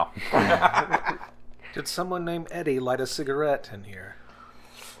the... No. Did someone named Eddie light a cigarette in here?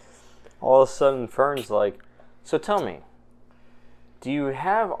 All of a sudden, Fern's like, so tell me, do you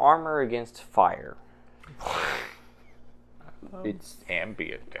have armor against fire? It's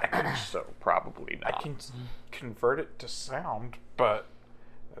ambient damage, so probably not. I can convert it to sound, but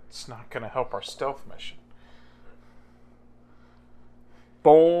that's not going to help our stealth mission.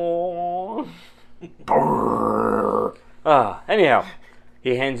 Boom. Anyhow,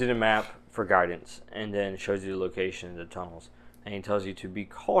 he hands you the map for guidance and then shows you the location of the tunnels. And he tells you to be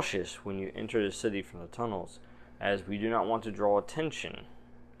cautious when you enter the city from the tunnels, as we do not want to draw attention.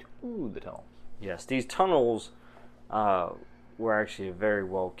 Ooh, the tunnels. Yes, these tunnels were actually a very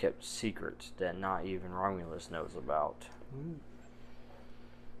well kept secret that not even Romulus knows about.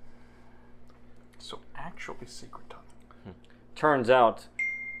 So actually secret tunnel. Turns out...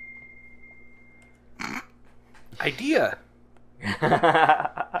 Idea!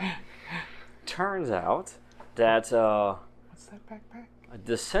 Turns out that What's that backpack? a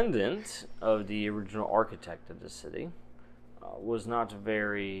descendant of the original architect of the city was not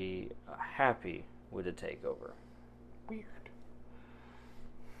very happy with the takeover. Weird.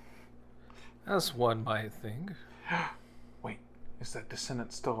 That's one might think. Wait, is that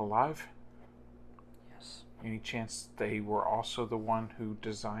descendant still alive? Yes. Any chance they were also the one who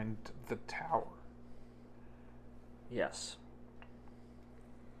designed the tower? Yes.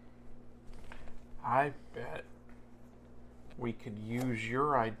 I bet we could use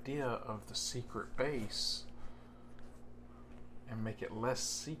your idea of the secret base and make it less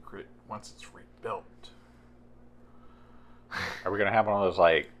secret once it's rebuilt. Are we going to have one of those,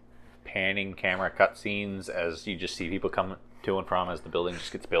 like, panning camera cutscenes as you just see people come to and from as the building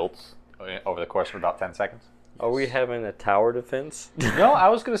just gets built over the course of about 10 seconds? Are we having a tower defense? No, I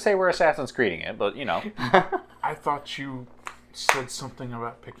was going to say we're Assassin's Creeding it, but, you know. I thought you said something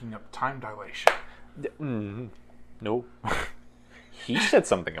about picking up time dilation. No. He said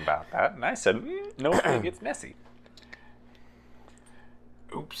something about that, and I said, no, it gets messy.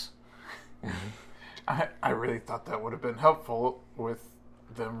 Oops. I really thought that would have been helpful with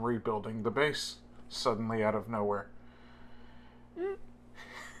them rebuilding the base suddenly out of nowhere.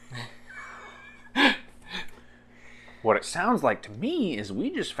 What it sounds like to me is we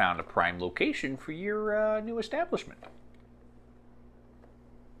just found a prime location for your new establishment.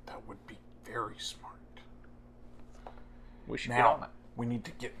 That would be very smart. We should get on Now, it. we need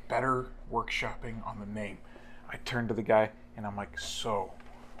to get better workshopping on the name. I turn to the guy and I'm like, so,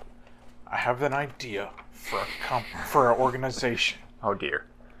 I have an idea for an organization Oh, dear.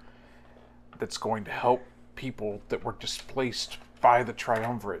 that's going to help people that were displaced by the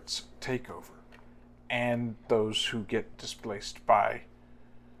triumvirate's takeover and those who get displaced by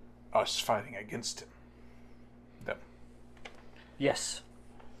us fighting against them. Yes.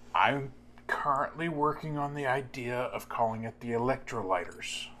 I'm currently working on the idea of calling it the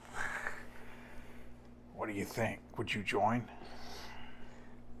Electrolyters. What do you think? Would you join?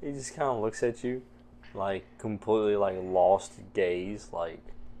 He just kind of looks at you like completely like lost gaze, like,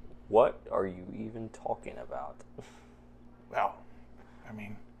 what are you even talking about? Well, I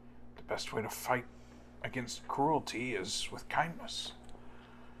mean, the best way to fight against cruelty is with kindness.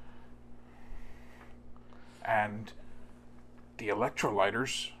 And the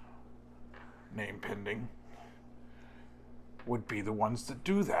Electrolyters, name pending, would be the ones that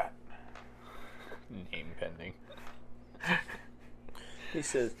do that. Name pending. He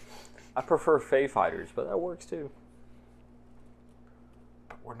says, I prefer Fae fighters, but that works too.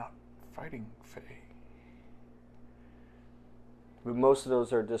 But we're not fighting Fae. But most of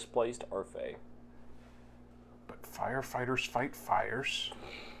those are displaced are Fae. But firefighters fight fires.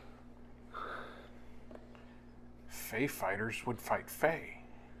 Fae fighters would fight Fae.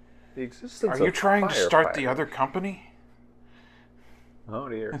 The existence Are you trying to start the other company? Oh,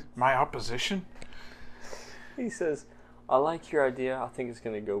 dear. My opposition? He says, I like your idea. I think it's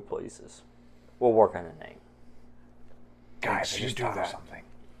going to go places. We'll work on a name. Guys, I you just do thought of that. something.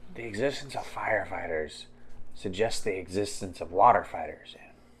 The existence of firefighters suggests the existence of water fighters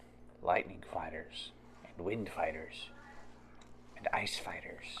and lightning fighters and wind fighters and ice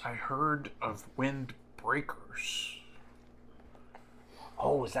fighters. I heard of wind breakers.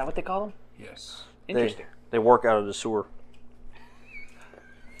 Oh, is that what they call them? Yes. Interesting. They work out of the sewer.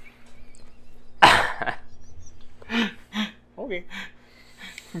 Okay.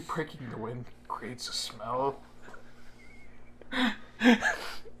 Breaking the wind creates a smell. Man,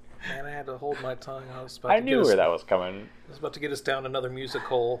 I had to hold my tongue. I knew where that was coming. I was about to get us down another music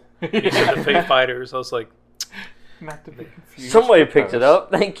hole. You said the Fate Fighters. I was like, Not to be confused. Somebody with picked it those.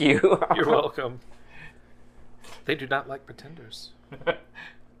 up. Thank you. you're welcome. They do not like pretenders.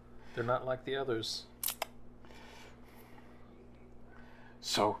 They're not like the others.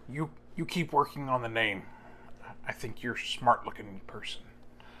 So, you keep working on the name. I think you're a smart-looking person.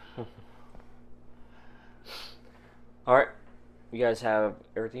 All right. You guys have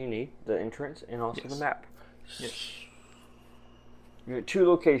everything you need, the entrance and also the map. Yes. You have 2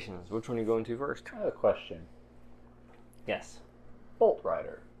 locations. Which one are you going to first? I have a question. Yes. Bolt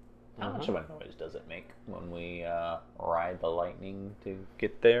Rider. How much of a noise does it make when we ride the lightning to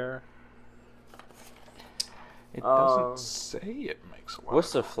get there? It doesn't say it makes a lot.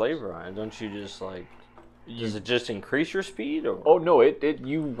 What's the flavor on it? Don't you just like... Does it just increase your speed? Or? Oh, no,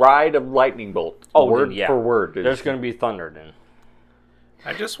 you ride a lightning bolt. Oh, word then, yeah. for word. There's going to be thunder then.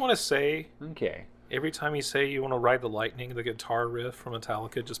 I just want to say, Okay. every time you say you want to ride the lightning, the guitar riff from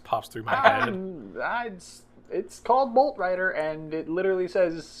Metallica just pops through my head. It's called Bolt Rider, and it literally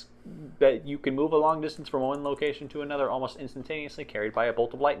says that you can move a long distance from one location to another almost instantaneously carried by a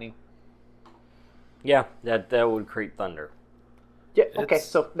bolt of lightning. Yeah, that would create thunder. Yeah, okay,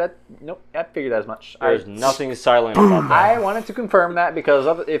 so I figured as much. There's nothing silent about that. I wanted to confirm that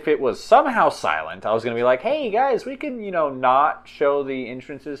because if it was somehow silent, I was going to be like, hey guys, we can, not show the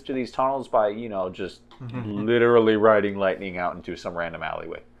entrances to these tunnels by, just literally riding lightning out into some random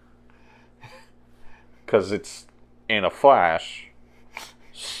alleyway. Because it's in a flash.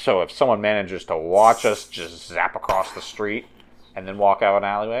 So if someone manages to watch us just zap across the street and then walk out an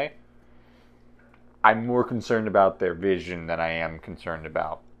alleyway, I'm more concerned about their vision than I am concerned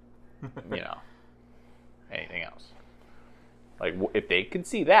about, anything else. Like, if they can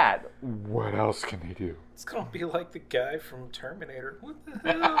see that, what else can they do? It's going to be like the guy from Terminator. What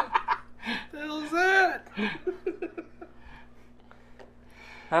the hell? The hell is that?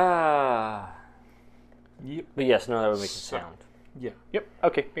 Yep. But yes, no, that would make a sound. Yeah. Yep,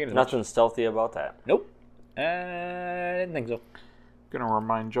 okay. Nothing stealthy about that. Nope. I didn't think so. Gonna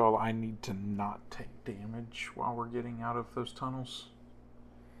remind y'all I need to not take damage while we're getting out of those tunnels.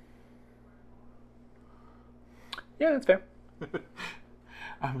 Yeah, that's fair.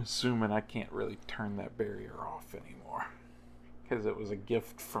 I'm assuming I can't really turn that barrier off anymore. Because it was a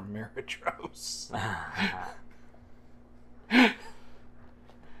gift from Meritros.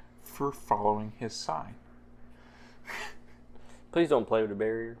 For following his sign. Please don't play with the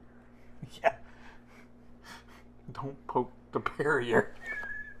barrier. Yeah. Don't poke the barrier.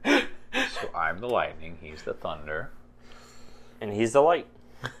 So I'm the lightning, he's the thunder. And he's the light.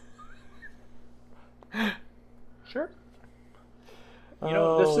 Sure.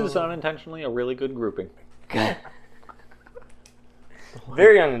 This is unintentionally a really good grouping.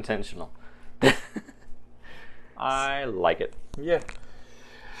 Very unintentional. I like it. Yeah.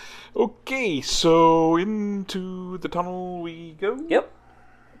 Okay, so into the tunnel we go. Yep.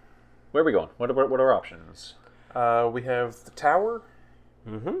 Where are we going? What are our options? We have the tower,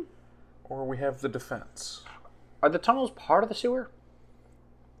 Mm-hmm. or we have the defense. Are the tunnels part of the sewer?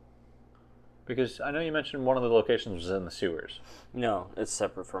 Because I know you mentioned one of the locations was in the sewers. No, it's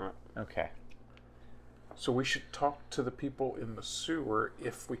separate from it. Okay. So we should talk to the people in the sewer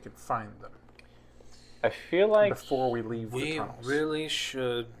if we can find them I feel like before we leave the We tunnels. really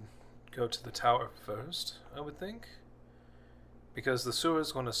should go to the tower first, I would think. Because the sewer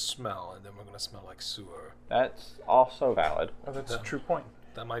is going to smell, and then we're going to smell like sewer. that's also valid. Oh, that's a true point.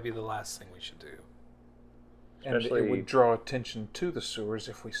 That might be the last thing we should do. And Especially- it would draw attention to the sewers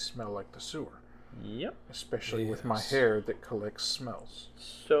if we smell like the sewer. Yep. Especially with my Yes. hair that collects smells.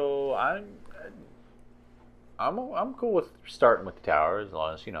 So I'm cool with starting with the tower as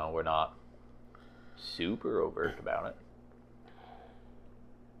long as we're not super overt about it.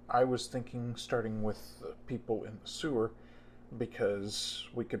 I was thinking starting with the people in the sewer because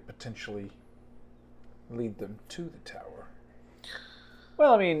we could potentially lead them to the tower.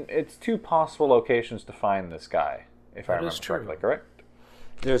 Well, I mean, it's 2 possible locations to find this guy, if I That remember is true. correctly, correct?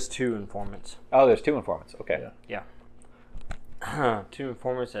 There's 2 informants. Oh, there's 2 informants. Okay. Yeah. Yeah. 2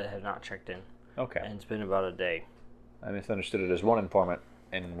 informants that have not checked in. Okay. And it's been about a day. I misunderstood it as 1 informant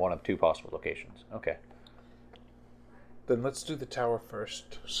in one of 2 possible locations. Okay. Then let's do the tower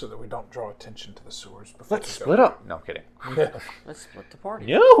first so that we don't draw attention to the sewers before Let's we split go. up. No, I'm kidding. Let's split the party.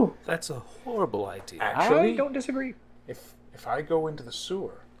 No! That's a horrible idea. Actually, I don't disagree. If I go into the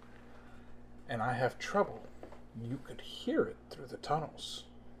sewer and I have trouble, you could hear it through the tunnels.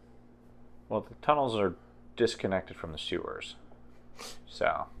 Well, the tunnels are disconnected from the sewers.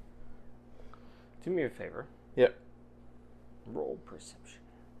 So, Do me a favor. Yep. Roll perception.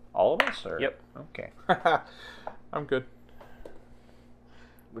 all of us? Or? Yep. Okay. I'm good.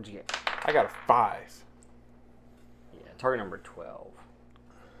 What'd you get? I got a 5. Yeah, target number 12.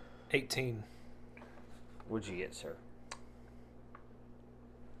 18. What'd you get, sir?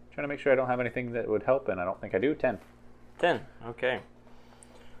 Trying to make sure I don't have anything that would help, and I don't think I do. 10. 10. Okay.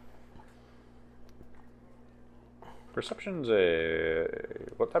 Perception's a...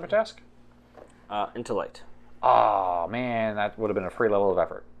 what type of task? Intellect. Oh, man, that would have been a free level of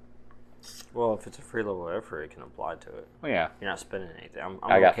effort. Well, if it's a free level effort, it can apply to it. Well, yeah. You're not spending anything. I'm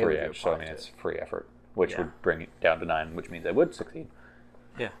I got okay 3 with you edge, so I applying mean, to it's it. free effort, which Yeah. would bring it down to 9, which means I would succeed.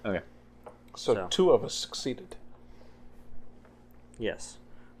 Yeah. Okay. So 2 of us succeeded. Yes.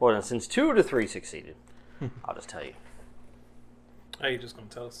 Well, now, since 2 to 3 succeeded, I'll just tell you. Are you just going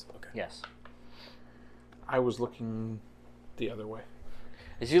to tell us? Okay. Yes. I was looking the other way.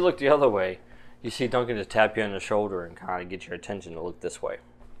 As you look the other way, you see Duncan just tap you on the shoulder and kind of get your attention to look this way.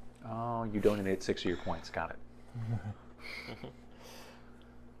 Oh, you donated 6 of your points. Got it.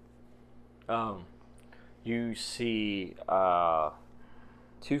 You see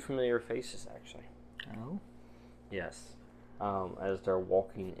 2 familiar faces, actually. Oh. Yes. As they're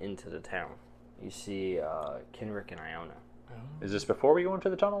walking into the town. You see Kenrick and Iona. Is this before we go into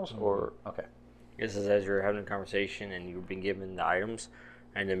the tunnels, or... Okay. This is as you're having a conversation and you've been given the items,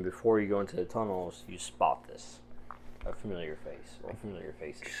 and then before you go into the tunnels, you spot this. A familiar face, or familiar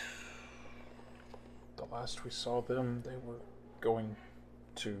faces. The last we saw them, they were going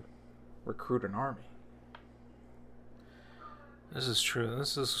to recruit an army. This is true.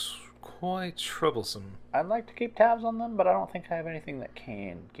 This is quite troublesome. I'd like to keep tabs on them, but I don't think I have anything that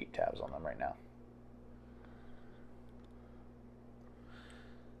can keep tabs on them right now.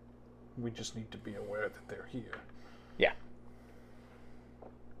 We just need to be aware that they're here. Yeah.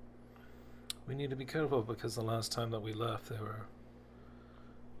 We need to be careful because the last time that we left, they were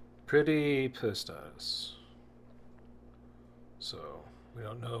pretty pissed at us. So, we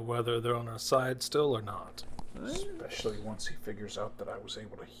don't know whether they're on our side still or not. Especially once he figures out that I was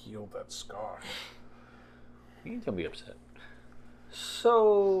able to heal that scar. He's gonna be upset.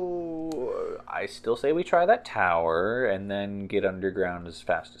 So, I still say we try that tower and then get underground as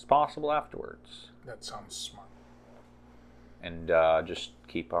fast as possible afterwards. That sounds smart. And just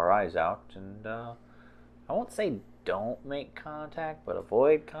keep our eyes out. And I won't say don't make contact, but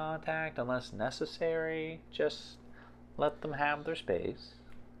avoid contact unless necessary. Just let them have their space.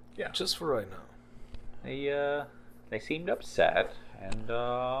 Yeah. Just for right now. They seemed upset, and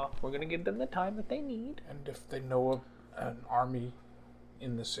we're gonna give them the time that they need. And if they know of an army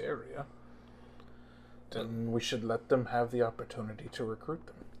in this area, then we should let them have the opportunity to recruit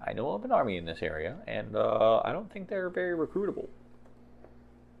them. I know of an army in this area, and I don't think they're very recruitable.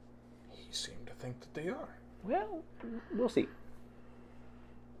 He seemed to think that they are. Well, we'll see.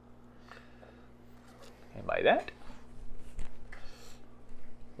 And by that,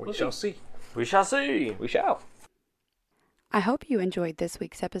 We shall see. We shall see. we shall. I hope you enjoyed this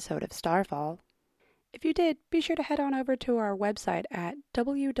week's episode of Starfall. If you did, be sure to head on over to our website at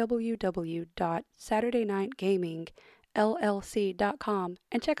www.saturdaynightgamingllc.com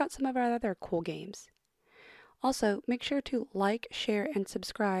and check out some of our other cool games. Also, make sure to like, share, and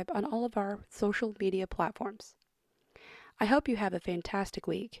subscribe on all of our social media platforms. I hope you have a fantastic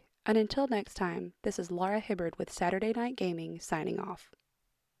week, and until next time, this is Laura Hibbard with Saturday Night Gaming signing off.